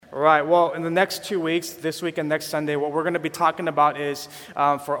All right, well, in the next 2 weeks, this week and next Sunday, what we're going to be talking about is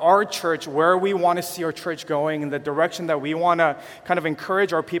for our church, where we want to see our church going and the direction that we want to kind of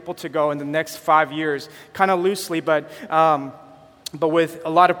encourage our people to go in the next 5 years, kind of loosely, but with a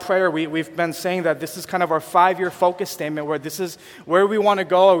lot of prayer, we've been saying that this is kind of our 5-year focus statement, where this is where we want to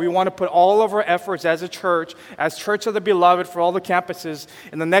go. We want to put all of our efforts as a church, as Church of the Beloved for all the campuses.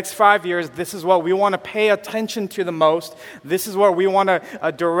 In the next 5 years, this is what we want to pay attention to the most. This is what we want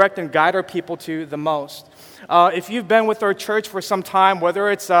to direct and guide our people to the most. If you've been with our church for some time, whether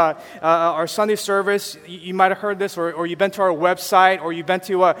it's our Sunday service, you might have heard this, or you've been to our website, or you've been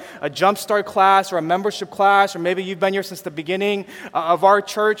to a Jumpstart class or a membership class, or maybe you've been here since the beginning of our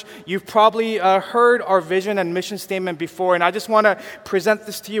church, you've probably heard our vision and mission statement before. And I just want to present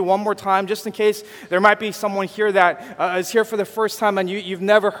this to you one more time, just in case there might be someone here that is here for the first time and you've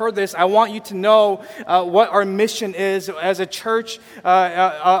never heard this. I want you to know what our mission is as a church,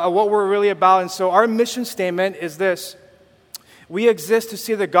 what we're really about. And so our mission statement is this: we exist to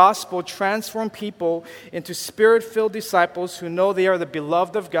see the gospel transform people into spirit-filled disciples who know they are the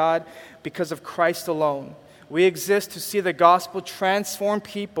beloved of God because of Christ alone. We exist to see the gospel transform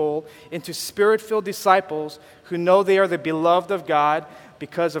people into spirit-filled disciples who know they are the beloved of God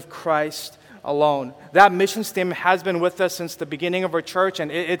because of Christ alone. That mission statement has been with us since the beginning of our church,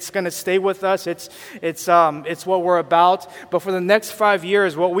 and it's going to stay with us. It's what we're about. But for the next 5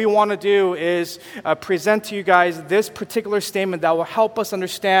 years, what we want to do is present to you guys this particular statement that will help us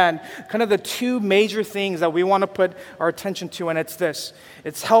understand kind of the two major things that we want to put our attention to, and it's this: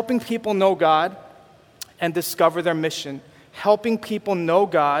 it's helping people know God and discover their mission. Helping people know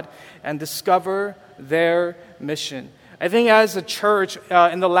God and discover their mission. I think as a church,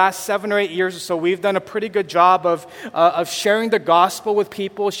 in the last 7 or 8 years or so, we've done a pretty good job of sharing the gospel with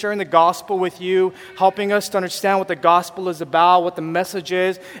people, sharing the gospel with you, helping us to understand what the gospel is about, what the message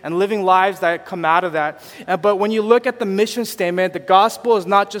is, and living lives that come out of that. But when you look at the mission statement, the gospel is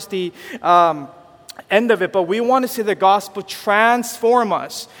not just the end of it, but we want to see the gospel transform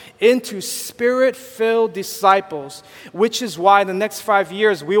us into spirit-filled disciples, which is why the next 5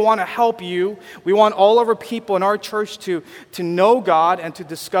 years we want to help you. We want all of our people in our church to know God and to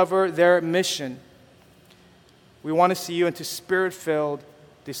discover their mission. We want to see you into spirit-filled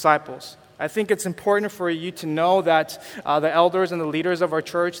disciples. I think it's important for you to know that the elders and the leaders of our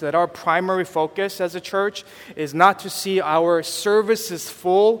church, that our primary focus as a church is not to see our services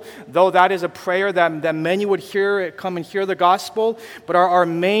full, though that is a prayer that many would come and hear the gospel. But our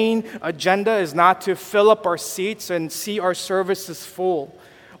main agenda is not to fill up our seats and see our services full.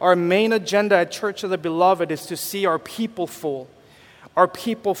 Our main agenda at Church of the Beloved is to see our people full. Our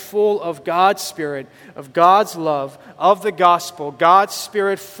people full of God's Spirit, of God's love, of the gospel, God's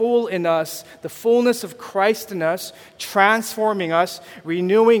Spirit full in us, the fullness of Christ in us, transforming us,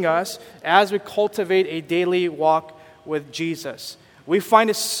 renewing us as we cultivate a daily walk with Jesus. We find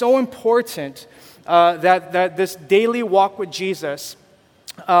it so important that this daily walk with Jesus,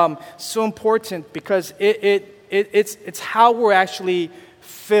 so important because it's how we're actually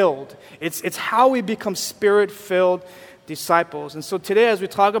filled. It's how we become Spirit-filled disciples. And so today, as we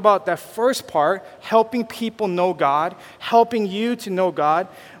talk about that first part, helping people know God, helping you to know God,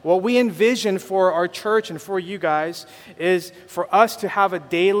 what we envision for our church and for you guys is for us to have a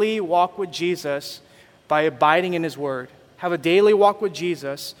daily walk with Jesus by abiding in His Word. Have a daily walk with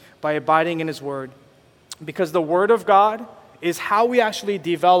Jesus by abiding in His Word. Because the Word of God is how we actually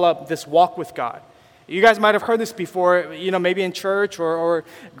develop this walk with God. You guys might have heard this before, maybe in church or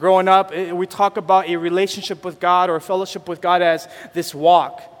growing up. We talk about a relationship with God or a fellowship with God as this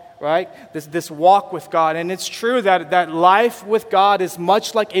walk, right? This walk with God. And it's true that life with God is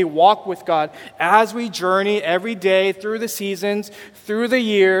much like a walk with God. As we journey every day through the seasons, through the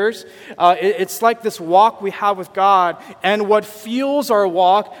years, it's like this walk we have with God. And what fuels our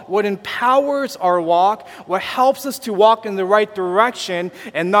walk, what empowers our walk, what helps us to walk in the right direction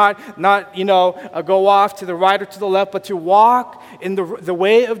and not go off to the right or to the left, but to walk in the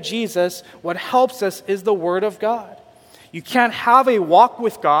way of Jesus, what helps us is the Word of God. You can't have a walk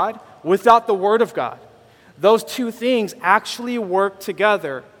with God without the Word of God. Those two things actually work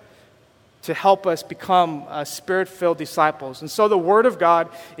together to help us become Spirit-filled disciples. And so the Word of God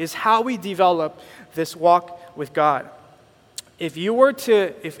is how we develop this walk with God. If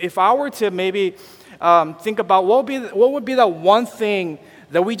I were to maybe think about what would be the one thing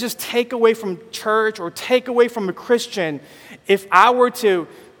that we just take away from church or take away from a Christian, if I were to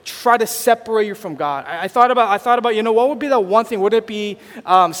try to separate you from God. I thought about, what would be the one thing? Would it be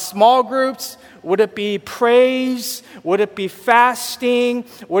small groups? Would it be praise? Would it be fasting?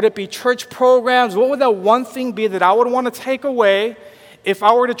 Would it be church programs? What would that one thing be that I would want to take away if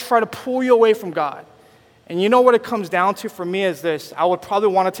I were to try to pull you away from God, and you know what it comes down to for me is this, I would probably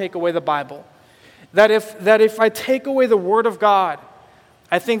want to take away the Bible. That if I take away the Word of God,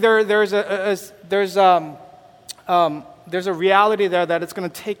 I think there's a reality there that it's going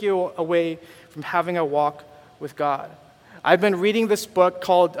to take you away from having a walk with God. I've been reading this book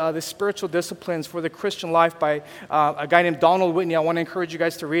called The Spiritual Disciplines for the Christian Life by a guy named Donald Whitney. I want to encourage you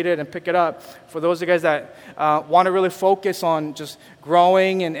guys to read it and pick it up. For those of you guys that want to really focus on just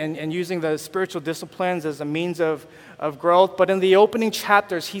growing and using the spiritual disciplines as a means of growth. But in the opening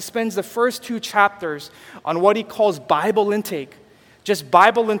chapters, he spends the first 2 chapters on what he calls Bible intake. Just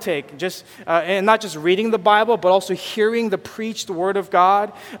Bible intake, and not just reading the Bible, but also hearing the preached Word of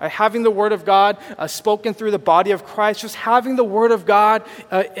God, having the Word of God spoken through the body of Christ, just having the Word of God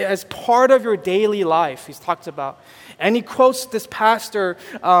as part of your daily life, he talks about. And he quotes this pastor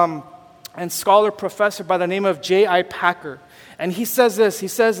and scholar professor by the name of J.I. Packer. And he says this, he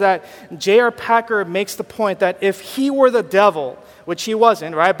says that J.R. Packer makes the point that if he were the devil, which he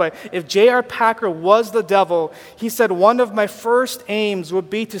wasn't, right? But if J.R. Packer was the devil, he said, one of my first aims would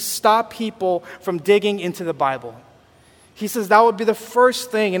be to stop people from digging into the Bible. He says that would be the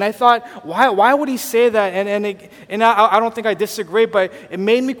first thing. And I thought, why would he say that? And I don't think I disagree, but it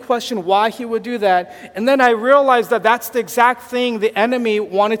made me question why he would do that. And then I realized that that's the exact thing the enemy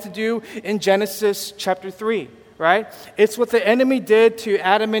wanted to do in Genesis chapter 3. Right? It's what the enemy did to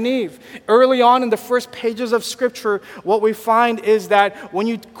Adam and Eve. Early on in the first pages of Scripture, what we find is that when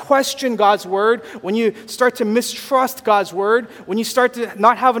you question God's Word, when you start to mistrust God's Word, when you start to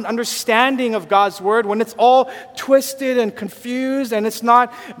not have an understanding of God's Word, when it's all twisted and confused and it's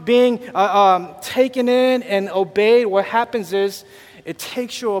not being taken in and obeyed, what happens is it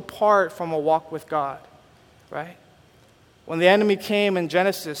takes you apart from a walk with God. Right? When the enemy came in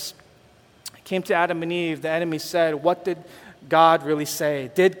Genesis, came to Adam and Eve, the enemy said, what did God really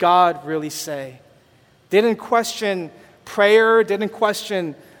say? Did God really say? Didn't question prayer, didn't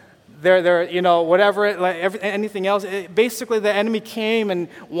question their whatever, anything else. Basically, the enemy came and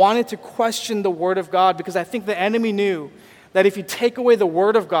wanted to question the Word of God because I think the enemy knew that if you take away the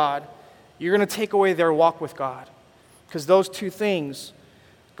Word of God, you're going to take away their walk with God because those 2 things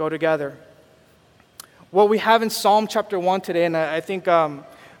go together. What we have in Psalm chapter 1 today, and I think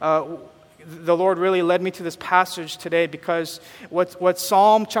the Lord really led me to this passage today because what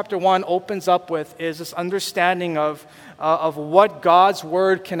Psalm chapter 1 opens up with is this understanding of what God's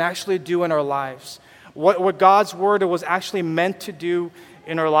Word can actually do in our lives, what God's Word was actually meant to do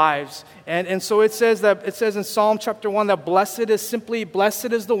in our lives. And so it says in Psalm chapter 1 that blessed is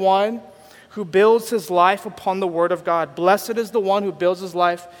the one who builds his life upon the Word of God. Blessed is the one who builds his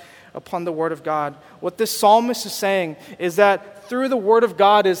life upon the Word of God. What this psalmist is saying is that through the Word of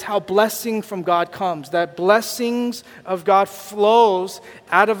God is how blessing from God comes. That blessings of God flows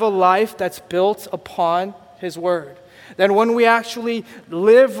out of a life that's built upon His Word. Then when we actually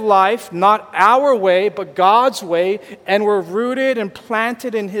live life, not our way, but God's way, and we're rooted and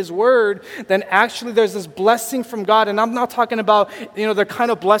planted in His Word, then actually there's this blessing from God. And I'm not talking about, the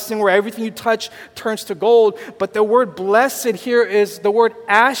kind of blessing where everything you touch turns to gold, but the word blessed here is the word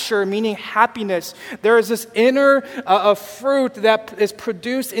asher, meaning happiness. There is this inner fruit that is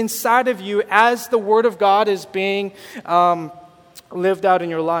produced inside of you as the Word of God is being lived out in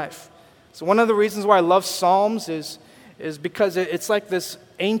your life. So one of the reasons why I love Psalms is because it's like this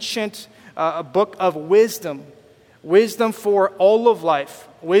ancient book of wisdom. Wisdom for all of life.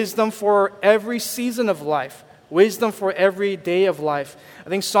 Wisdom for every season of life. Wisdom for every day of life. I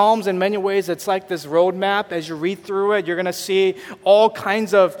think Psalms, in many ways, it's like this roadmap. As you read through it, you're going to see all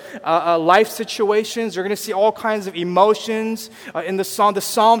kinds of life situations. You're going to see all kinds of emotions in the Psalm. The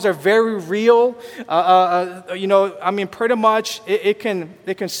Psalms are very real. Pretty much it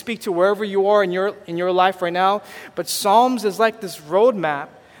can speak to wherever you are in your life right now. But Psalms is like this roadmap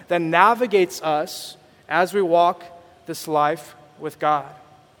that navigates us as we walk this life with God.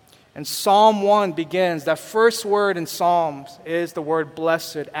 And Psalm 1 begins, that first word in Psalms is the word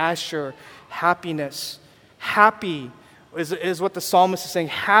blessed, asher, happiness. Happy is what the psalmist is saying.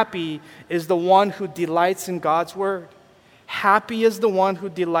 Happy is the one who delights in God's Word. Happy is the one who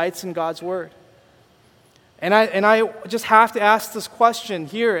delights in God's Word. And I just have to ask this question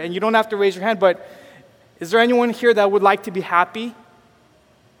here, and you don't have to raise your hand, but is there anyone here that would like to be happy?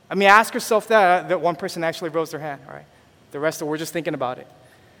 I mean, ask yourself that. That one person actually rose their hand, all right? The rest of we're just thinking about it.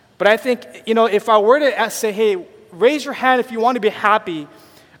 But I think, if I were to say, hey, raise your hand if you want to be happy,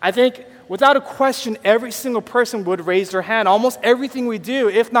 I think without a question, every single person would raise their hand. Almost everything we do,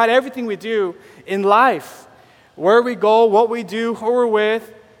 if not everything we do in life, where we go, what we do, who we're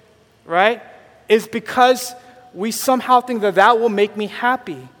with, right, is because we somehow think that that will make me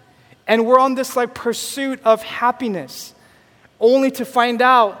happy. And we're on this like pursuit of happiness, only to find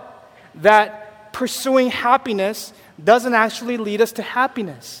out that pursuing happiness doesn't actually lead us to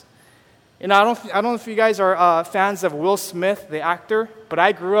happiness. You know, I don't know if you guys are fans of Will Smith, the actor, but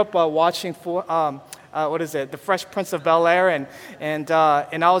I grew up watching The Fresh Prince of Bel-Air, and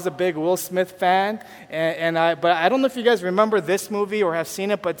I was a big Will Smith fan. But I don't know if you guys remember this movie or have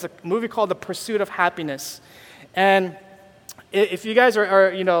seen it, but it's a movie called The Pursuit of Happiness. And if you guys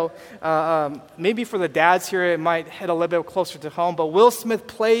are maybe for the dads here, it might hit a little bit closer to home. But Will Smith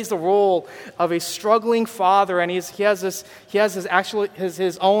plays the role of a struggling father, and he has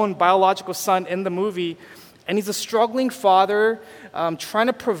his own biological son in the movie, and he's a struggling father trying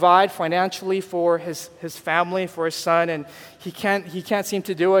to provide financially for his family, for his son, and he can't seem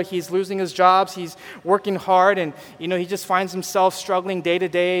to do it. He's losing his jobs. He's working hard, and he just finds himself struggling day to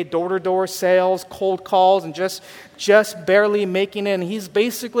day, door-to-door sales, cold calls, and just barely making it. And he's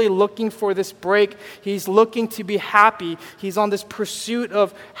basically looking for this break. He's looking to be happy. He's on this pursuit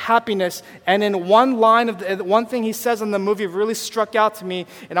of happiness. And in one thing he says in the movie really struck out to me,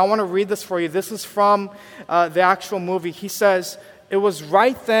 and I want to read this for you. This is from the actual movie. He says, "It was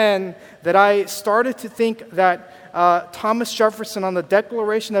right then that I started to think that Thomas Jefferson on the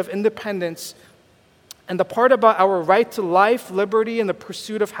Declaration of Independence and the part about our right to life, liberty, and the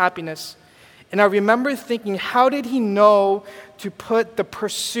pursuit of happiness. And I remember thinking, how did he know to put the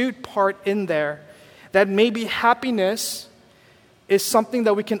pursuit part in there? That maybe happiness is something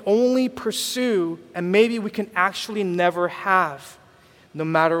that we can only pursue and maybe we can actually never have, no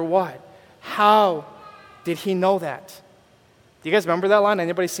matter what. How did he know that?" Do you guys remember that line?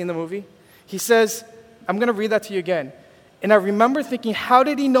 Anybody seen the movie? He says, I'm going to read that to you again. "And I remember thinking, how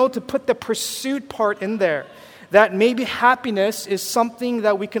did he know to put the pursuit part in there? That maybe happiness is something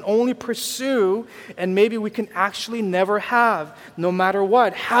that we can only pursue and maybe we can actually never have, no matter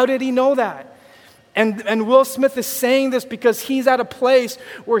what. How did he know that?" And Will Smith is saying this because he's at a place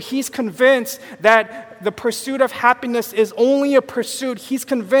where he's convinced that the pursuit of happiness is only a pursuit. He's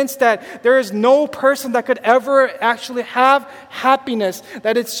convinced that there is no person that could ever actually have happiness,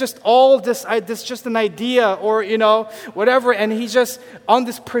 that it's just all this just an idea or, whatever. And he's just on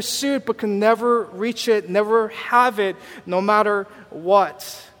this pursuit but can never reach it, never have it, no matter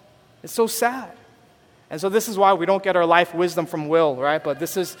what. It's so sad. And so this is why we don't get our life wisdom from Will, right? But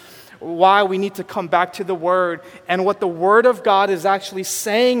this is why we need to come back to the Word. And what the Word of God is actually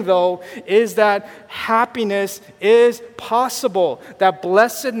saying, though, is that happiness is possible, that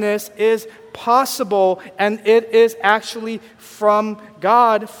blessedness is possible, and it is actually from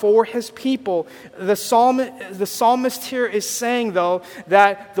God for His people. The psalmist here is saying, though,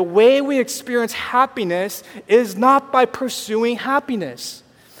 that the way we experience happiness is not by pursuing happiness.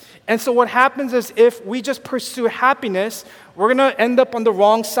 And so what happens is if we just pursue happiness, we're going to end up on the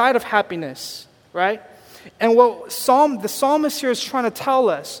wrong side of happiness, right? And what the psalmist here is trying to tell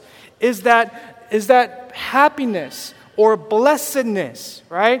us is that happiness or blessedness,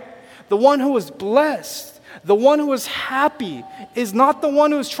 right? The one who is blessed, the one who is happy, is not the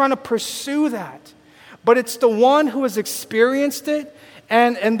one who is trying to pursue that, but it's the one who has experienced it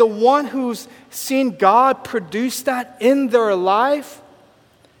and the one who's seen God produce that in their life.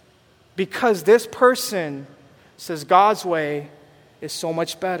 Because this person says God's way is so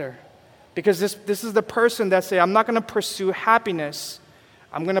much better. Because this is the person that say, I'm not going to pursue happiness.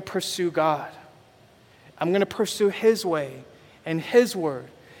 I'm going to pursue God. I'm going to pursue His way and His word.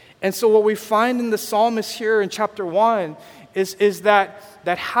 And so what we find in the psalmist here in chapter 1 is that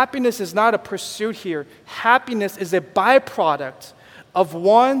happiness is not a pursuit here. Happiness is a byproduct of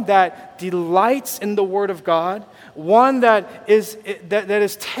one that delights in the Word of God, one that is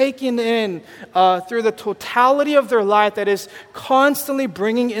taken in through the totality of their life, that is constantly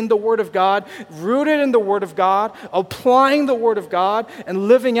bringing in the Word of God, rooted in the Word of God, applying the Word of God, and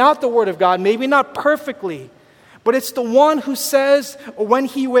living out the Word of God, maybe not perfectly, but it's the one who says, when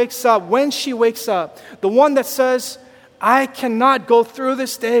he wakes up, when she wakes up, the one that says, I cannot go through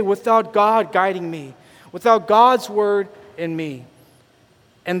this day without God guiding me, without God's Word in me.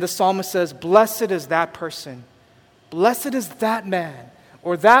 And the psalmist says, blessed is that person. Blessed is that man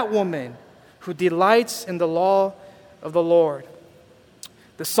or that woman who delights in the law of the Lord.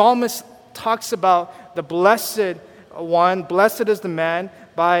 The psalmist talks about the blessed one, blessed is the man,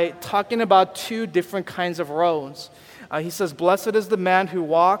 by talking about two different kinds of roads. He says, blessed is the man who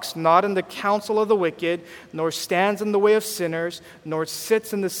walks not in the counsel of the wicked, nor stands in the way of sinners, nor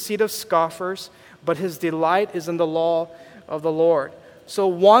sits in the seat of scoffers, but his delight is in the law of the Lord. So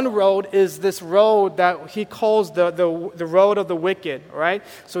one road is this road that he calls the road of the wicked, right?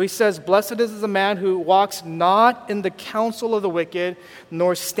 So he says, blessed is the man who walks not in the counsel of the wicked,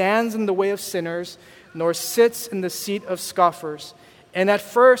 nor stands in the way of sinners, nor sits in the seat of scoffers. And at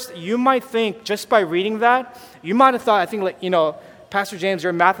first, you might think, just by reading that, you might have thought, I think, Pastor James,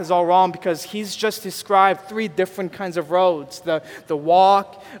 your math is all wrong because he's just described 3 different kinds of roads. The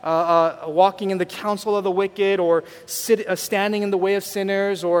walking in the counsel of the wicked, or standing in the way of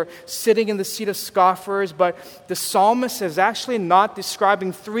sinners, or sitting in the seat of scoffers. But the psalmist is actually not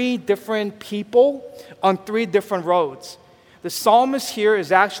describing 3 different people on 3 different roads. The psalmist here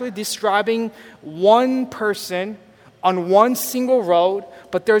is actually describing one person on one single road,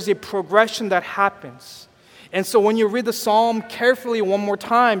 but there's a progression that happens. And so when you read the psalm carefully one more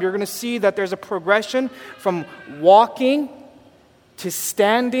time, you're going to see that there's a progression from walking to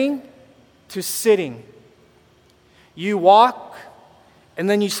standing to sitting. You walk, and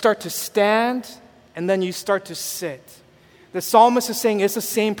then you start to stand, and then you start to sit. The psalmist is saying it's the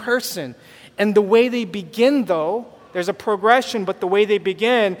same person. And the way they begin, though, there's a progression, but the way they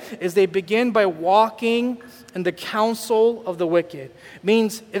begin is they begin by walking in the counsel of the wicked.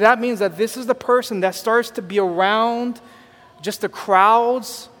 That means that this is the person that starts to be around just the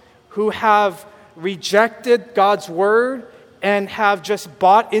crowds who have rejected God's word and have just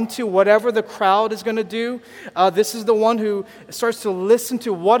bought into whatever the crowd is going to do. This is the one who starts to listen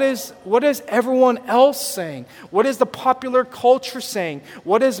to what is everyone else saying? What is the popular culture saying?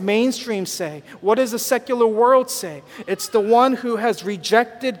 What does mainstream say? What does the secular world say? It's the one who has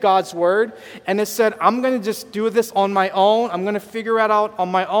rejected God's word and has said, I'm going to just do this on my own. I'm going to figure it out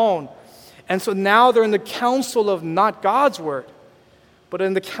on my own. And so now they're in the counsel of not God's word, but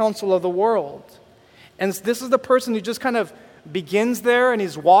in the counsel of the world. And this is the person who just kind of begins there and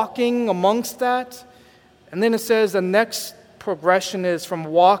he's walking amongst that. And then it says the next progression is from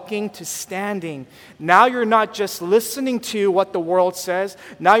walking to standing. Now you're not just listening to what the world says.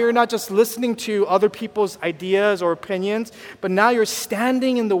 Now you're not just listening to other people's ideas or opinions, but now you're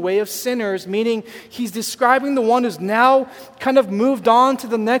standing in the way of sinners, meaning he's describing the one who's now kind of moved on to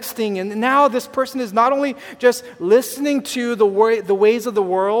the next thing. And now this person is not only just listening to the ways of the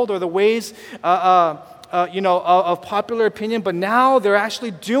world or the ways of popular opinion, but now they're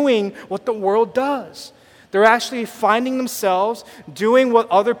actually doing what the world does. They're actually finding themselves doing what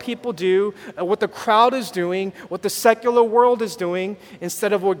other people do, what the crowd is doing, what the secular world is doing,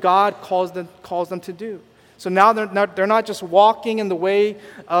 instead of what God calls them to do. So now they're not just walking in the way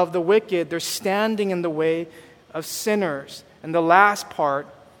of the wicked, they're standing in the way of sinners. And the last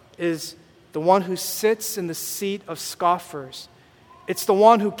part is the one who sits in the seat of scoffers. It's the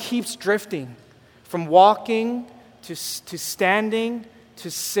one who keeps drifting from walking to standing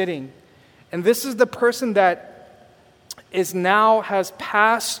to sitting. And this is the person that has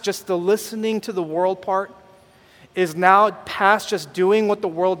passed just the listening to the world part, is now past just doing what the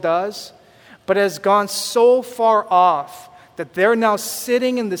world does, but has gone so far off that they're now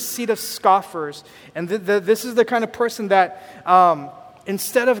sitting in the seat of scoffers. And this is the kind of person that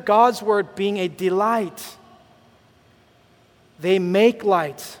instead of God's word being a delight, they make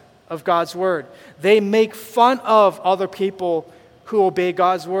light of God's word. They make fun of other people who obey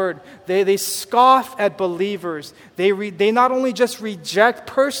God's word. They scoff at believers. They not only just reject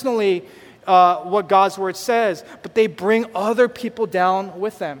personally what God's word says, but they bring other people down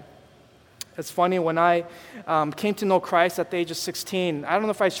with them. It's funny, when I came to know Christ at the age of 16, I don't know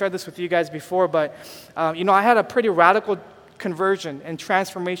if I shared this with you guys before, but I had a pretty radical conversion and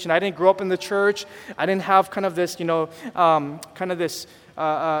transformation. I didn't grow up in the church. I didn't have kind of this,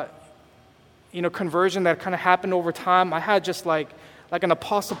 conversion that kind of happened over time. I had just like an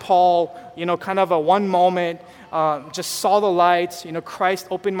Apostle Paul, kind of a one moment, just saw the lights, Christ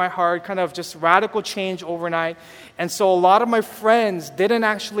opened my heart, kind of just radical change overnight. And so a lot of my friends didn't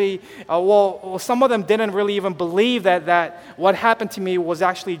actually, some of them didn't really even believe that what happened to me was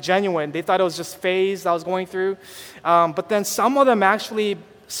actually genuine. They thought it was just phase I was going through. But then some of them actually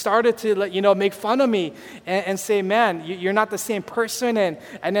started to make fun of me and say, man, you're not the same person. And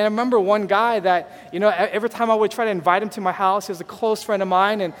then I remember one guy that, every time I would try to invite him to my house, he was a close friend of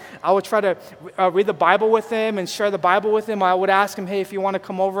mine, and I would try to read the Bible with him and share the Bible with him. I would ask him, hey, if you want to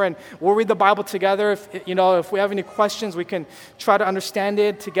come over and we'll read the Bible together. If we have any questions, we can try to understand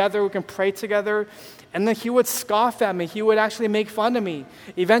it together. We can pray together. And then he would scoff at me. He would actually make fun of me.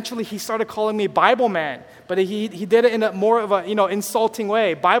 Eventually, he started calling me Bible man, but he did it in a more of a insulting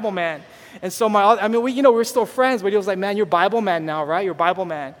way, Bible man. And so we're still friends, but he was like, man, you're Bible man now, right? You're Bible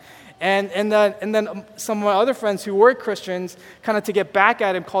man. And then some of my other friends who were Christians, kind of to get back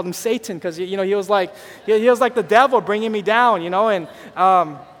at him, called him Satan, because he was like the devil bringing me down, And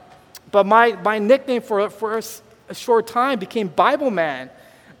but my nickname for a short time became Bible Man,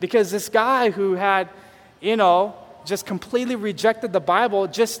 because this guy who had, just completely rejected the Bible,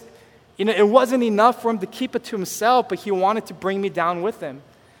 it wasn't enough for him to keep it to himself, but he wanted to bring me down with him.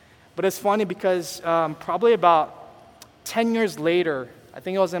 But it's funny because probably about 10 years later, I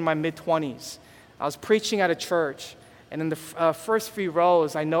think it was in my mid-20s, I was preaching at a church, and in the first few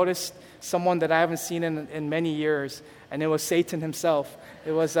rows, I noticed someone that I haven't seen in many years, and it was Satan himself.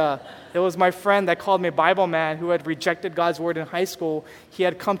 It was my friend that called me Bible Man, who had rejected God's word in high school. He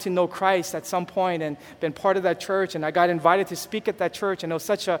had come to know Christ at some point and been part of that church, and I got invited to speak at that church, and it was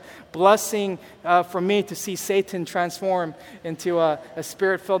such a blessing for me to see Satan transform into a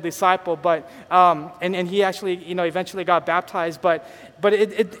spirit-filled disciple. But and he actually eventually got baptized. But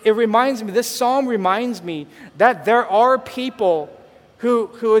it reminds me, this psalm reminds me that there are people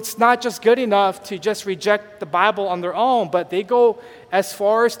who it's not just good enough to just reject the Bible on their own, but they go as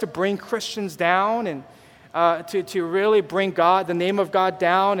far as to bring Christians down and to really bring the name of God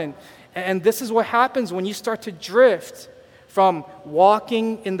down. And this is what happens when you start to drift from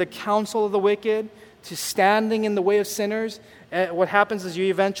walking in the counsel of the wicked to standing in the way of sinners. What happens is you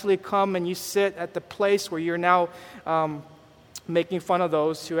eventually come and you sit at the place where you're now making fun of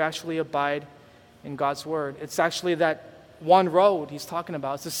those who actually abide in God's word. It's actually that one road he's talking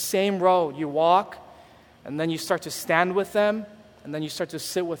about. It's the same road. You walk, and then you start to stand with them, and then you start to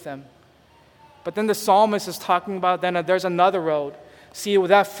sit with them. But then the psalmist is talking about then there's another road. See, with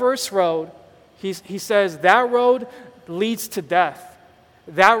that first road, he says that road leads to death.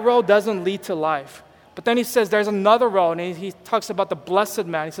 That road doesn't lead to life. But then he says there's another road, and he talks about the blessed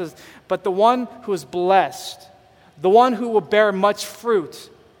man. He says, but the one who is blessed, the one who will bear much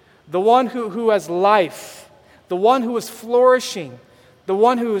fruit, the one who has life, the one who is flourishing, the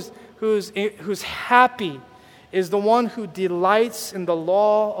one who's happy, is the one who delights in the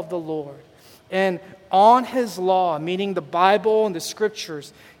law of the Lord. And on his law, meaning the Bible and the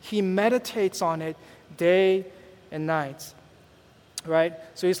scriptures, he meditates on it day and night. Right?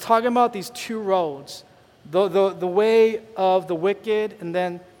 So he's talking about these two roads, the way of the wicked, and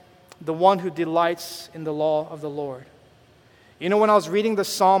then the one who delights in the law of the Lord. When I was reading the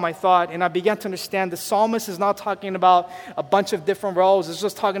psalm, I thought, and I began to understand, the psalmist is not talking about a bunch of different roads. It's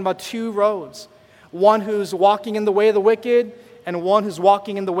just talking about two roads. One who's walking in the way of the wicked, and one who's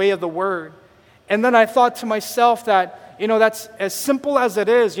walking in the way of the word. And then I thought to myself that, that's as simple as it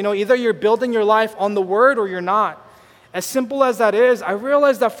is. Either you're building your life on the word or you're not. As simple as that is, I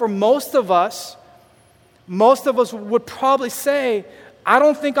realized that for most of us would probably say, I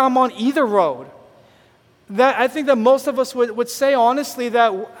don't think I'm on either road. That I think that most of us would say honestly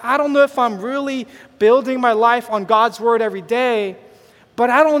that I don't know if I'm really building my life on God's word every day, but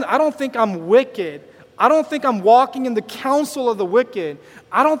I don't think I'm wicked. I don't think I'm walking in the counsel of the wicked.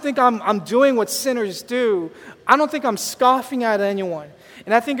 I don't think I'm doing what sinners do. I don't think I'm scoffing at anyone.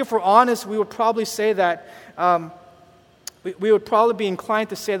 And I think if we're honest, we would probably say that we would probably be inclined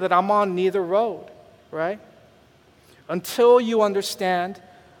to say that I'm on neither road, right? Until you understand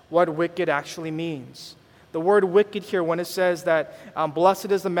what wicked actually means. The word wicked here, when it says that blessed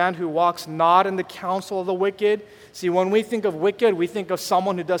is the man who walks not in the counsel of the wicked. See, when we think of wicked, we think of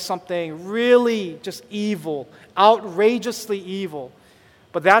someone who does something really just evil, outrageously evil.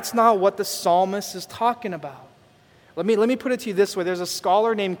 But that's not what the psalmist is talking about. Let me put it to you this way. There's a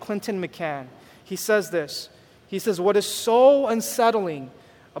scholar named Clinton McCann. He says this. He says, what is so unsettling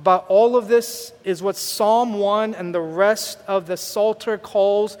about all of this is what Psalm 1 and the rest of the Psalter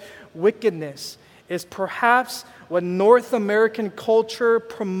calls wickedness. Is perhaps what North American culture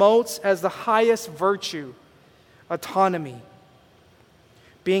promotes as the highest virtue, autonomy,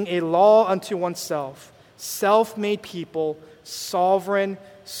 being a law unto oneself, self-made people, sovereign,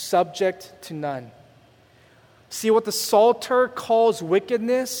 subject to none. See what the Psalter calls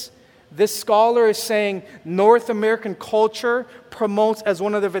wickedness? This scholar is saying North American culture promotes as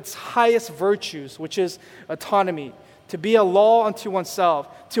one of its highest virtues, which is autonomy. To be a law unto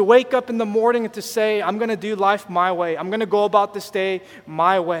oneself, to wake up in the morning and to say, I'm going to do life my way. I'm going to go about this day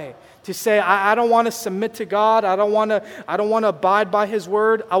my way. To say, I don't want to submit to God. I don't want to abide by His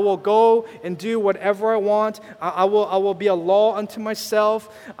word. I will go and do whatever I want. I will be a law unto myself.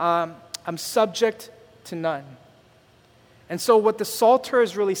 I'm subject to none. And so what the Psalter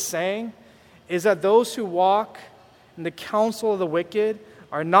is really saying is that those who walk in the counsel of the wicked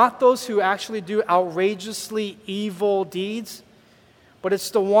are not those who actually do outrageously evil deeds, but it's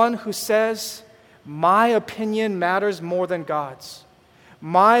the one who says, my opinion matters more than God's.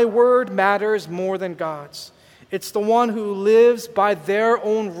 My word matters more than God's. It's the one who lives by their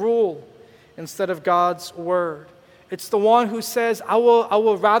own rule instead of God's word. It's the one who says, I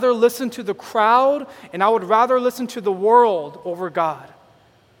will rather listen to the crowd and I would rather listen to the world over God.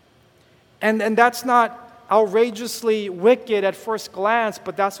 And that's not outrageously wicked at first glance,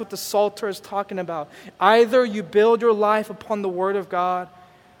 but that's what the Psalter is talking about. Either you build your life upon the word of God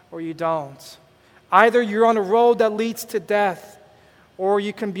or you don't. Either you're on a road that leads to death, or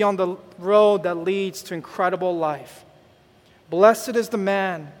you can be on the road that leads to incredible life. Blessed is the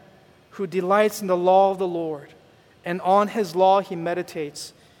man who delights in the law of the Lord, and on his law he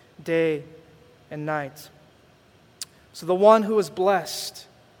meditates day and night. So the one who is blessed,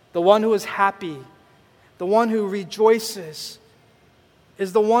 the one who is happy, the one who rejoices,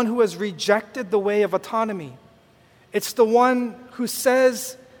 is the one who has rejected the way of autonomy. It's the one who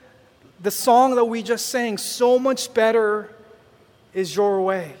says, the song that we just sang, so much better is your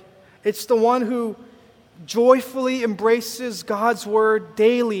way. It's the one who joyfully embraces God's word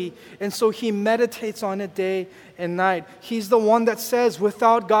daily, and so he meditates on it day and night. He's the one that says,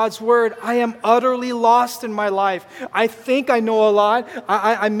 without God's word, I am utterly lost in my life. I think I know a lot.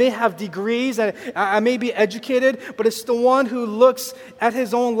 I may have degrees. I may be educated, but it's the one who looks at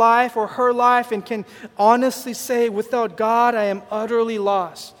his own life or her life and can honestly say, without God, I am utterly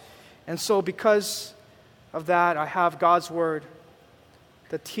lost. And so because of that, I have God's word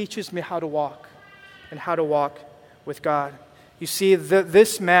that teaches me how to walk and how to walk with God. You see,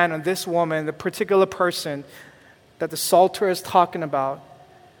 this man and this woman, the particular person that the Psalter is talking about,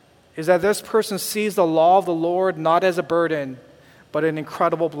 is that this person sees the law of the Lord not as a burden, but an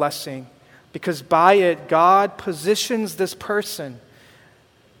incredible blessing. Because by it, God positions this person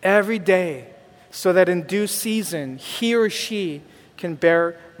every day so that in due season, he or she can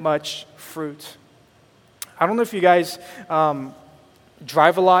bear much fruit. I don't know if you guys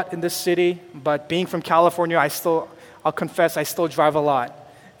drive a lot in this city, but being from California, I'll confess, I still drive a lot.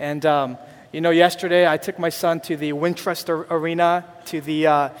 And yesterday I took my son to the Winchester Arena, to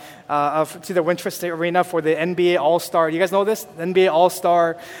the Winchester Arena for the NBA All-Star. You guys know this? The NBA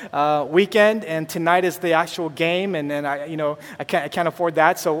All-Star weekend, and tonight is the actual game. And I can't afford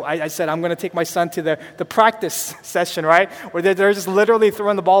that, so I said I'm going to take my son to the practice session, right, where they're just literally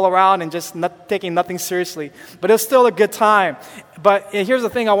throwing the ball around and just taking nothing seriously. But it was still a good time. But here's the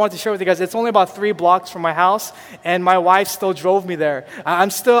thing I wanted to share with you guys. It's only about 3 blocks from my house, and my wife still drove me there. I'm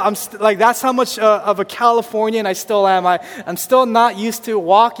still like, that's how much of a Californian I still am. I'm still not used to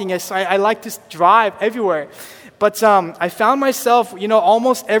walking. I like to drive everywhere. But I found myself,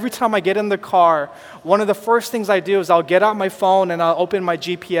 almost every time I get in the car, one of the first things I do is I'll get out my phone and I'll open my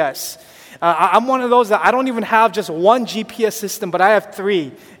GPS. I'm one of those that I don't even have just one GPS system, but I have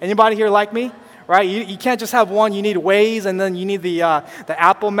 3. Anybody here like me? Right? You can't just have one. You need Waze, and then you need the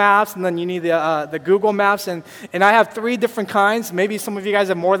Apple Maps, and then you need the Google Maps. And I have 3 different kinds. Maybe some of you guys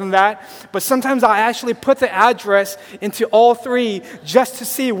have more than that. But sometimes I actually put the address into all 3 just to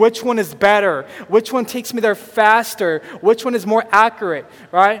see which one is better, which one takes me there faster, which one is more accurate,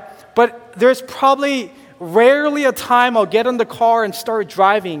 right? But there's probably rarely a time I'll get in the car and start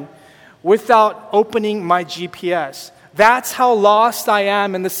driving without opening my GPS. That's how lost I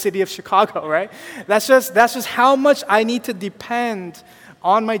am in the city of Chicago, right? That's just how much I need to depend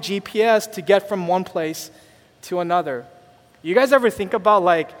on my GPS to get from one place to another. You guys ever think about,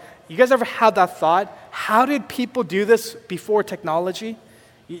 you guys ever had that thought? How did people do this before technology?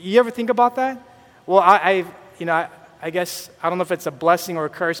 You ever think about that? Well, I guess, I don't know if it's a blessing or a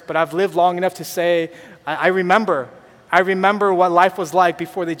curse, but I've lived long enough to say, I remember what life was like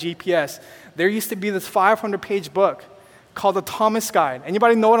before the GPS. There used to be this 500-page book called the Thomas Guide.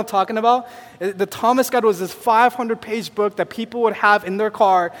 Anybody know what I'm talking about? The Thomas Guide was this 500-page book that people would have in their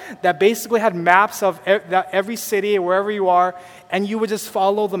car that basically had maps of every city, wherever you are, and you would just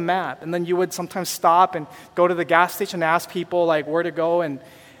follow the map. And then you would sometimes stop and go to the gas station and ask people where to go, and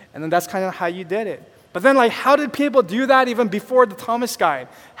then that's kind of how you did it. But then how did people do that even before the Thomas Guide?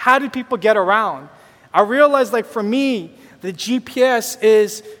 How did people get around? I realized for me, the GPS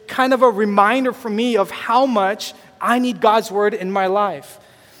is kind of a reminder for me of how much I need God's word in my life.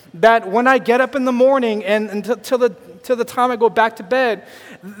 That when I get up in the morning and till the time I go back to bed,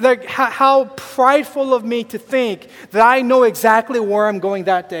 how prideful of me to think that I know exactly where I'm going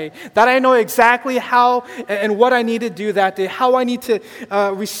that day, that I know exactly how and what I need to do that day, how I need to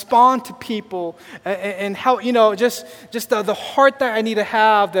respond to people, and how, just the heart that I need to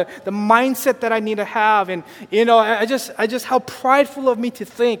have, the mindset that I need to have, and I just how prideful of me to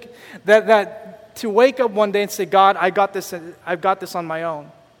think that to wake up one day and say, God, I've got this on my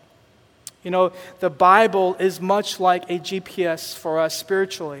own. The Bible is much like a GPS for us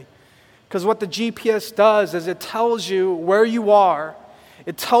spiritually. Because what the GPS does is it tells you where you are,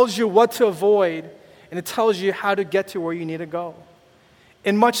 it tells you what to avoid, and it tells you how to get to where you need to go.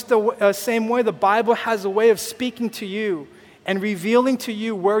 In much the same way, the Bible has a way of speaking to you and revealing to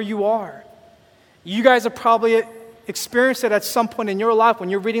you where you are. You guys have probably experienced it at some point in your life when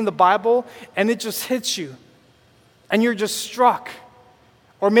you're reading the Bible and it just hits you and you're just struck.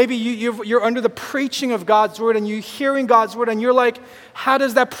 Or maybe you're under the preaching of God's word and you're hearing God's word and you're like, how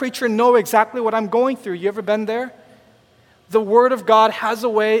does that preacher know exactly what I'm going through? You ever been there? The word of God has a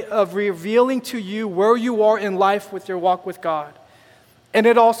way of revealing to you where you are in life with your walk with God. And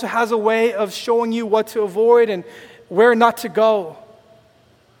it also has a way of showing you what to avoid and where not to go.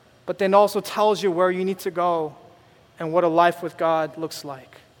 But then also tells you where you need to go and what a life with God looks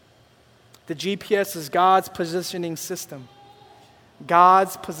like. The GPS is God's positioning system.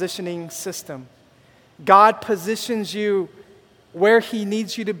 God's positioning system. God positions you where He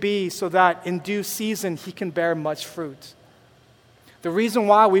needs you to be so that in due season He can bear much fruit. The reason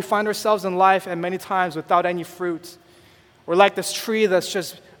why we find ourselves in life and many times without any fruit, we're like this tree that's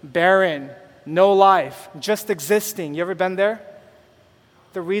just barren, no life, just existing. You ever been there?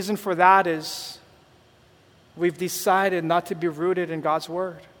 The reason for that is we've decided not to be rooted in God's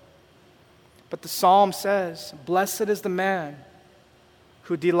word. But the Psalm says, "Blessed is the man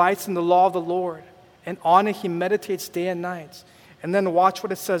who delights in the law of the Lord, and on it he meditates day and night." And then watch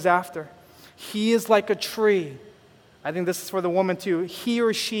what it says after. He is like a tree. I think this is for the woman too. He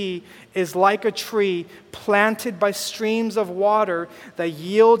or she is like a tree planted by streams of water that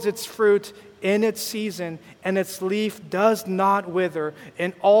yields its fruit in its season, and its leaf does not wither.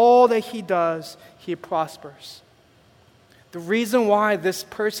 In all that he does, he prospers. The reason why this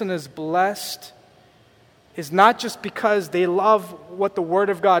person is blessed is not just because they love what the Word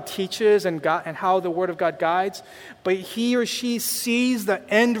of God teaches and how the Word of God guides, but he or she sees the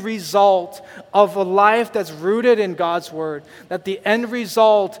end result of a life that's rooted in God's Word. That the end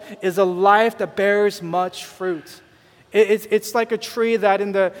result is a life that bears much fruit. It's like a tree that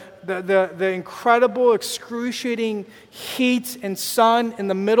in the incredible, excruciating heat and sun in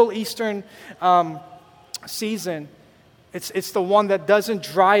the Middle Eastern season, it's the one that doesn't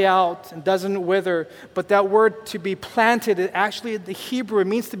dry out and doesn't wither. But that word to be planted, it actually, the Hebrew, it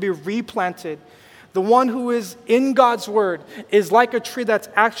means to be replanted. The one who is in God's word is like a tree that's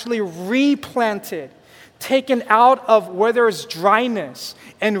actually replanted, taken out of where there's dryness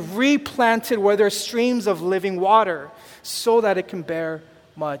and replanted where there's streams of living water so that it can bear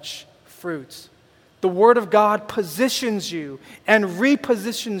much fruit. The word of God positions you and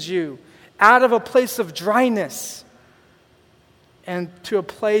repositions you out of a place of dryness and to a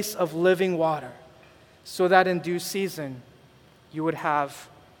place of living water, so that in due season you would have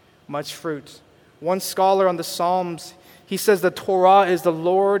much fruit. One scholar on the Psalms, he says the Torah is the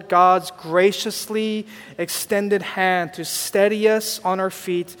Lord God's graciously extended hand to steady us on our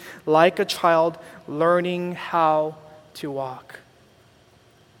feet like a child learning how to walk.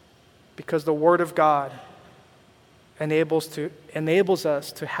 Because the Word of God enables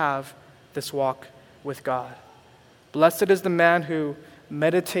us to have this walk with God. Blessed is the man who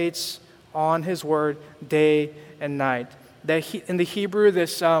meditates on his word day and night. In the Hebrew,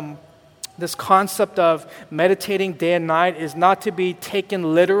 this concept of meditating day and night is not to be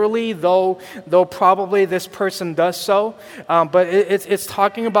taken literally, though probably this person does so. But it's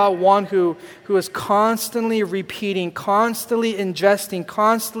talking about one who is constantly repeating, constantly ingesting,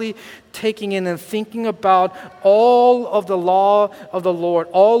 constantly taking in and thinking about all of the law of the Lord,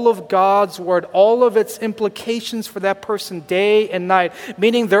 all of God's word, all of its implications for that person day and night.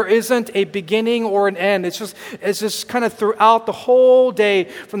 Meaning there isn't a beginning or an end. It's just kind of throughout the whole day,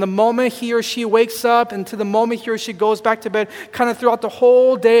 from the moment he or she wakes up and to the moment he or she goes back to bed, kind of throughout the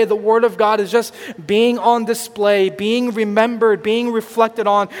whole day, the Word of God is just being on display, being remembered, being reflected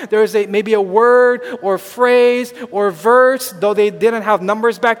on. There is maybe a word or phrase or verse, though they didn't have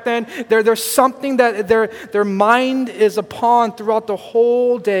numbers back then. There's something that their mind is upon throughout the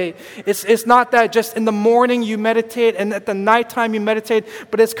whole day. It's not that just in the morning you meditate and at the nighttime you meditate,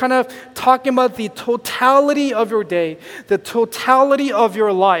 but it's kind of talking about the totality of your day, the totality of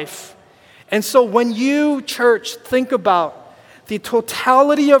your life. And so when you, church, think about the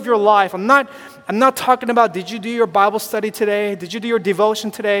totality of your life, I'm not talking about did you do your Bible study today? Did you do your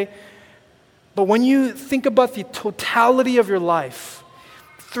devotion today? But when you think about the totality of your life,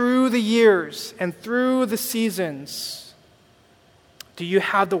 through the years and through the seasons, do you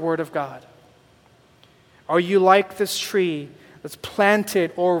have the Word of God? Are you like this tree that's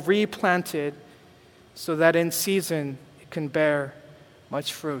planted or replanted so that in season it can bear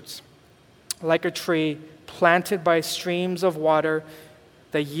much fruit? like a tree planted by streams of water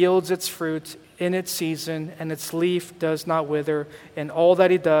that yields its fruit in its season, and its leaf does not wither. In all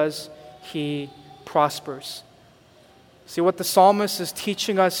that he does, he prospers. See, what the psalmist is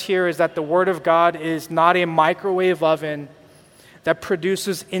teaching us here is that the Word of God is not a microwave oven that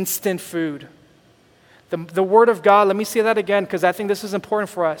produces instant food. The Word of God, let me say that again because I think this is important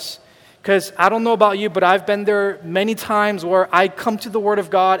for us. Because I don't know about you, but I've been there many times where I come to the Word of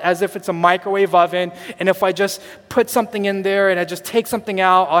God as if it's a microwave oven, and if I just put something in there and I just take something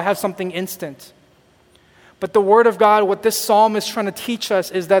out, I'll have something instant. But the Word of God, what this psalm is trying to teach us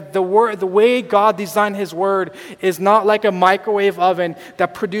is that the way God designed His Word is not like a microwave oven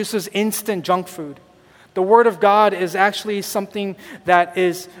that produces instant junk food. The Word of God is actually something that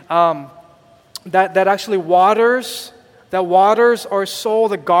is that actually waters our soul,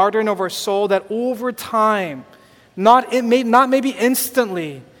 the garden of our soul, that over time, not maybe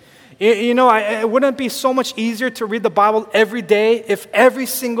instantly. It wouldn't be so much easier to read the Bible every day if every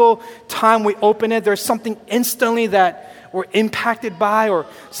single time we open it, there's something instantly that we're impacted by or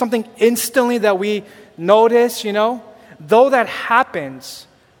something instantly that we notice, Though that happens,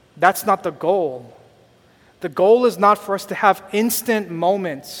 that's not the goal. The goal is not for us to have instant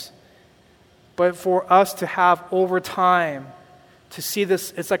moments, but for us to have over time, to see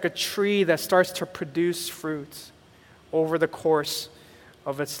this, it's like a tree that starts to produce fruit over the course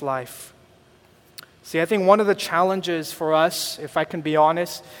of its life. See, I think one of the challenges for us, if I can be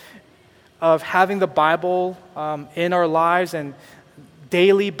honest, of having the Bible in our lives and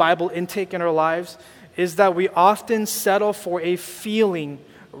daily Bible intake in our lives is that we often settle for a feeling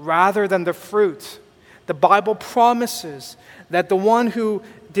rather than the fruit. The Bible promises that the one who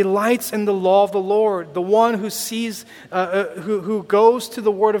delights in the law of the Lord, the one who sees, who goes to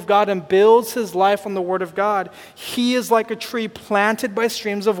the Word of God and builds his life on the Word of God, he is like a tree planted by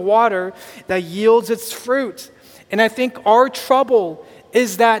streams of water that yields its fruit. And I think our trouble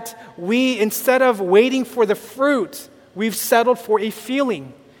is that we, instead of waiting for the fruit, we've settled for a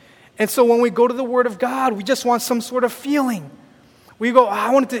feeling. And so when we go to the Word of God, we just want some sort of feeling. We go,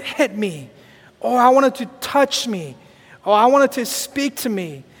 I want it to hit me. Oh, I want it to touch me. Oh, I want it to speak to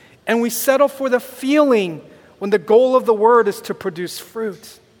me. And we settle for the feeling when the goal of the Word is to produce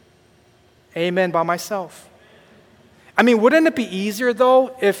fruit. Amen by myself. I mean, wouldn't it be easier,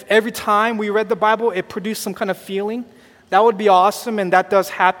 though, if every time we read the Bible, it produced some kind of feeling? That would be awesome, and that does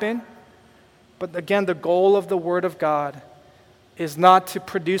happen. But again, the goal of the Word of God is not to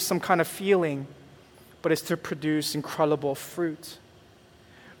produce some kind of feeling, but is to produce incredible fruit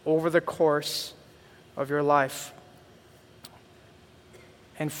over the course of your life.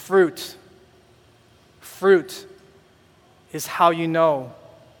 And fruit is how you know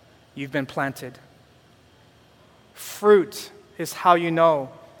you've been planted. Fruit is how you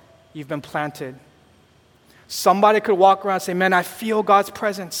know you've been planted. Somebody could walk around and say, man, I feel God's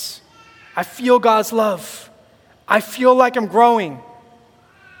presence. I feel God's love. I feel like I'm growing.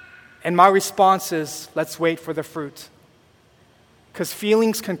 And my response is, let's wait for the fruit. Because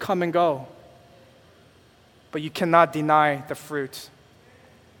feelings can come and go, but you cannot deny the fruit.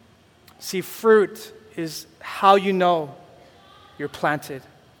 See, fruit is how you know you're planted.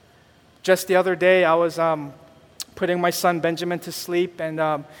 Just the other day, I was putting my son Benjamin to sleep,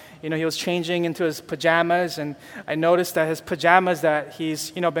 and he was changing into his pajamas, and I noticed that his pajamas that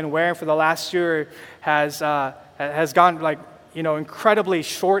he's been wearing for the last year has gone incredibly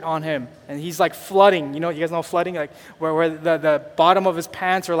short on him, and he's like flooding. You guys know flooding, like where the bottom of his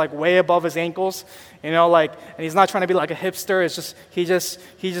pants are like way above his ankles. And he's not trying to be like a hipster. It's just he just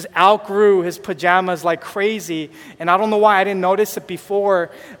outgrew his pajamas like crazy, and I don't know why I didn't notice it before,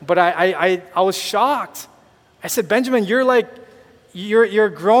 but I was shocked. I said, Benjamin, you're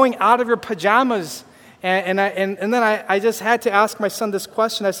growing out of your pajamas. And then I just had to ask my son this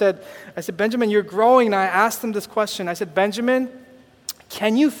question. I said, Benjamin, you're growing. And I asked him this question. I said, Benjamin,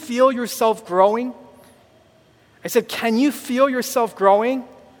 can you feel yourself growing? I said, can you feel yourself growing?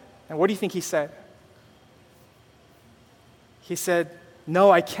 And what do you think he said? He said,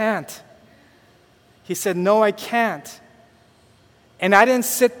 no, I can't. He said, no, I can't. And I didn't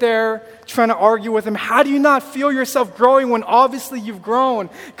sit there trying to argue with him. How do you not feel yourself growing when obviously you've grown?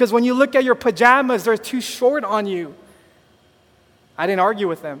 Because when you look at your pajamas, they're too short on you. I didn't argue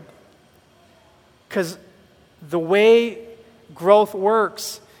with him. Because the way growth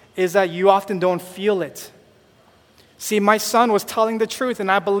works is that you often don't feel it. See, my son was telling the truth,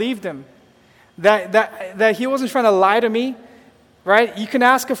 and I believed him. That he wasn't trying to lie to me. Right? You can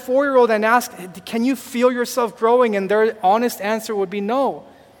ask a 4-year-old and ask, can you feel yourself growing? And their honest answer would be no.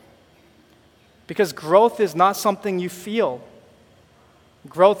 Because growth is not something you feel.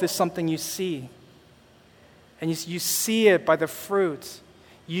 Growth is something you see. And you see it by the fruit.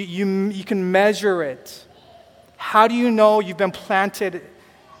 You can measure it. How do you know you've been planted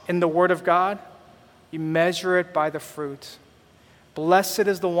in the Word of God? You measure it by the fruit. Blessed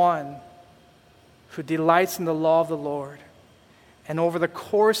is the one who delights in the law of the Lord, and over the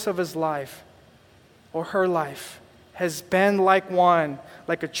course of his life or her life has been like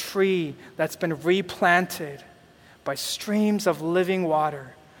a tree that's been replanted by streams of living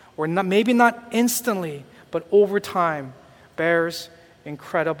water, or maybe not instantly, but over time bears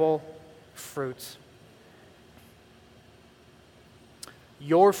incredible fruit.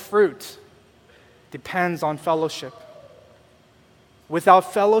 Your fruit depends on fellowship.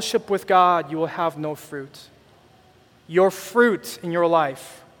 Without fellowship with God, you will have no fruit. Your fruit in your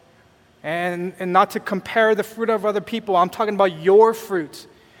life, and not to compare the fruit of other people, I'm talking about your fruit,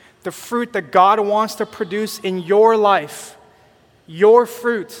 the fruit that God wants to produce in your life. Your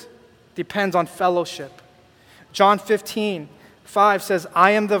fruit depends on fellowship. John 15:5 says,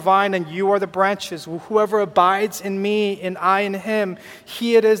 I am the vine and you are the branches. Whoever abides in me and I in him,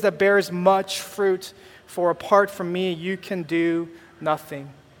 he it is that bears much fruit. For apart from me, you can do nothing.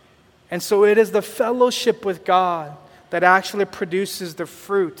 And so it is the fellowship with God that actually produces the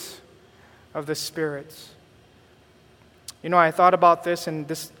fruit of the Spirit. You know, I thought about this, and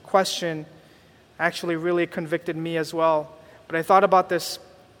this question actually really convicted me as well. But I thought about this,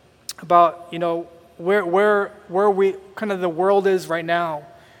 about, you know, where we, kind of the world is right now.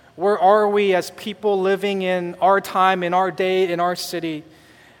 Where are we as people living in our time, in our day, in our city?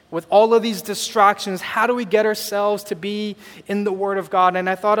 With all of these distractions, how do we get ourselves to be in the Word of God? And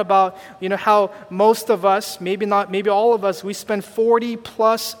I thought about, you know, how most of us, maybe all of us, we spend 40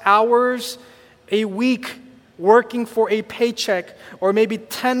 plus hours a week working for a paycheck, or maybe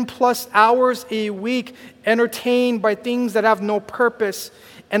 10 plus hours a week entertained by things that have no purpose,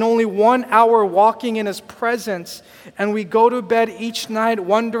 and only 1 hour walking in His presence. And we go to bed each night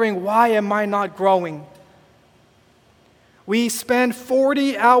wondering, why am I not growing? We spend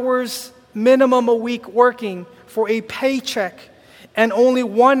 40 hours minimum a week working for a paycheck and only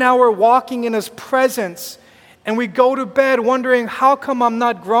 1 hour walking in His presence. And we go to bed wondering, how come I'm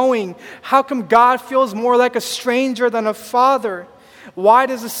not growing? How come God feels more like a stranger than a father? Why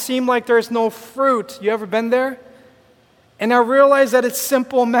does it seem like there's no fruit? You ever been there? And I realize that it's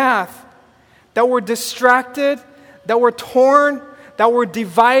simple math. That we're distracted, that we're torn, that we're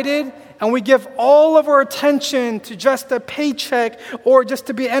divided, and we give all of our attention to just a paycheck or just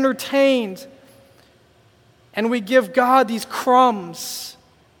to be entertained. And we give God these crumbs,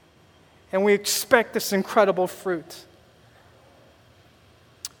 and we expect this incredible fruit.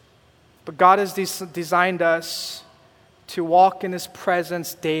 But God has designed us to walk in His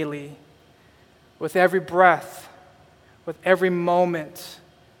presence daily, with every breath, with every moment.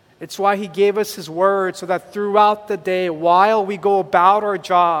 It's why He gave us His Word, so that throughout the day, while we go about our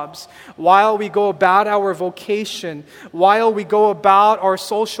jobs, while we go about our vocation, while we go about our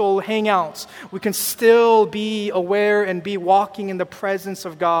social hangouts, we can still be aware and be walking in the presence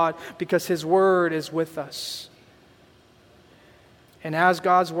of God, because His Word is with us. And as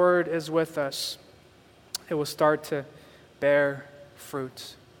God's Word is with us, it will start to bear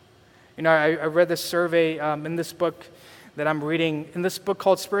fruit. You know, I read this survey in this book that I'm reading. In this book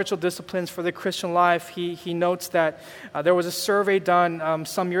called Spiritual Disciplines for the Christian Life, he notes that there was a survey done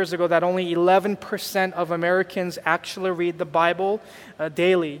some years ago that only 11% of Americans actually read the Bible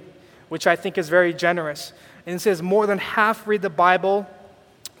daily, which I think is very generous. And it says more than half read the Bible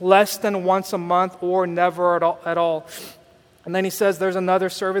less than once a month or never at all. And then he says there's another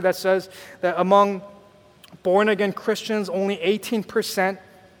survey that says that among born-again Christians, only 18%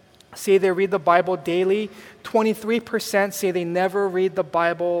 say they read the Bible daily. 23% say they never read the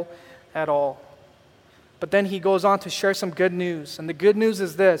Bible at all. But then he goes on to share some good news. And the good news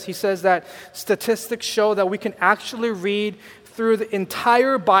is this. He says that statistics show that we can actually read through the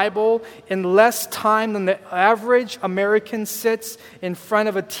entire Bible in less time than the average American sits in front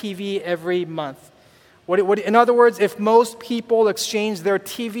of a TV every month. In other words, if most people exchange their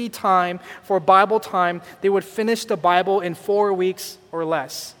TV time for Bible time, they would finish the Bible in 4 weeks or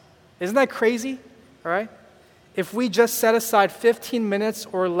less. Isn't that crazy? All right? If we just set aside 15 minutes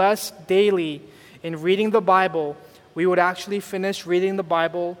or less daily in reading the Bible, we would actually finish reading the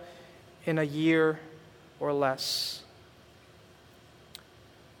Bible in a year or less.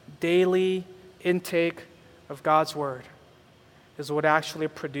 Daily intake of God's Word is what actually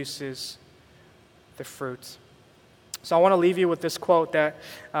produces the fruit. So I want to leave you with this quote that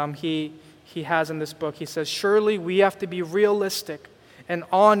he has in this book. He says, "Surely we have to be realistic and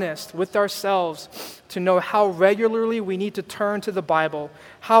honest with ourselves to know how regularly we need to turn to the Bible.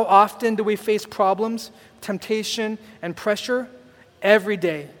 How often do we face problems, temptation, and pressure? Every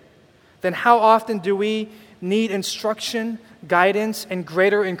day. Then how often do we need instruction, guidance, and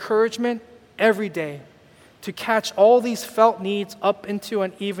greater encouragement? Every day. To catch all these felt needs up into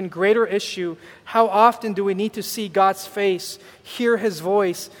an even greater issue, how often do we need to see God's face, hear His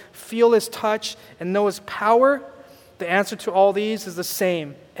voice, feel His touch, and know His power? The answer to all these is the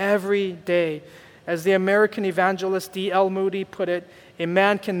same, every day. As the American evangelist D.L. Moody put it, a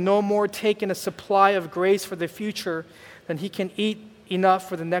man can no more take in a supply of grace for the future than he can eat enough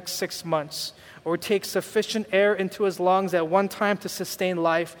for the next 6 months, or take sufficient air into his lungs at one time to sustain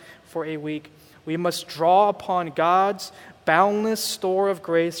life for a week. We must draw upon God's boundless store of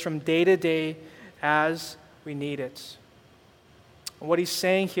grace from day to day as we need it. And what he's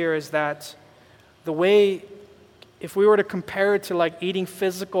saying here is that the way, if we were to compare it to like eating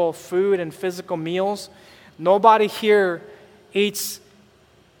physical food and physical meals, nobody here eats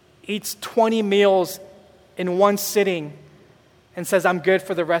 20 meals in one sitting and says, I'm good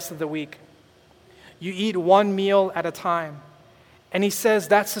for the rest of the week. You eat one meal at a time. And he says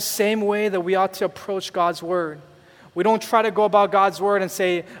that's the same way that we ought to approach God's Word. We don't try to go about God's Word and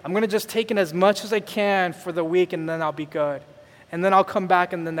say, I'm going to just take in as much as I can for the week and then I'll be good. And then I'll come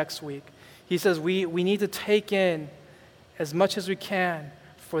back in the next week. He says we need to take in as much as we can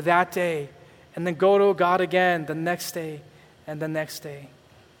for that day and then go to God again the next day and the next day.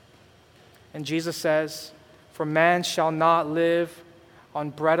 And Jesus says, for man shall not live on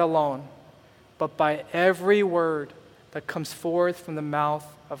bread alone, but by every word that comes forth from the mouth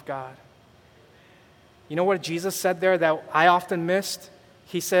of God. You know what Jesus said there that I often missed?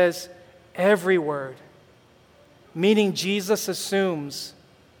 He says, every word. Meaning Jesus assumes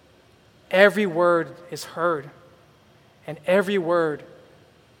every word is heard and every word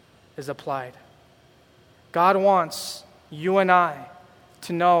is applied. God wants you and I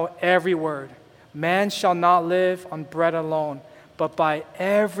to know every word. Man shall not live on bread alone, but by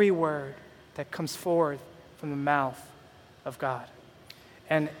every word that comes forth from the mouth of God.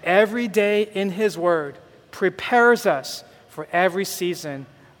 And every day in His Word prepares us for every season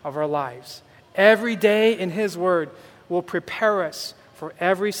of our lives. Every day in His Word will prepare us for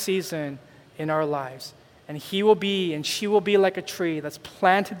every season in our lives. And He will be and she will be like a tree that's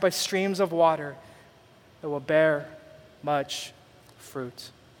planted by streams of water that will bear much fruit.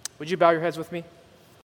 Would you bow your heads with me?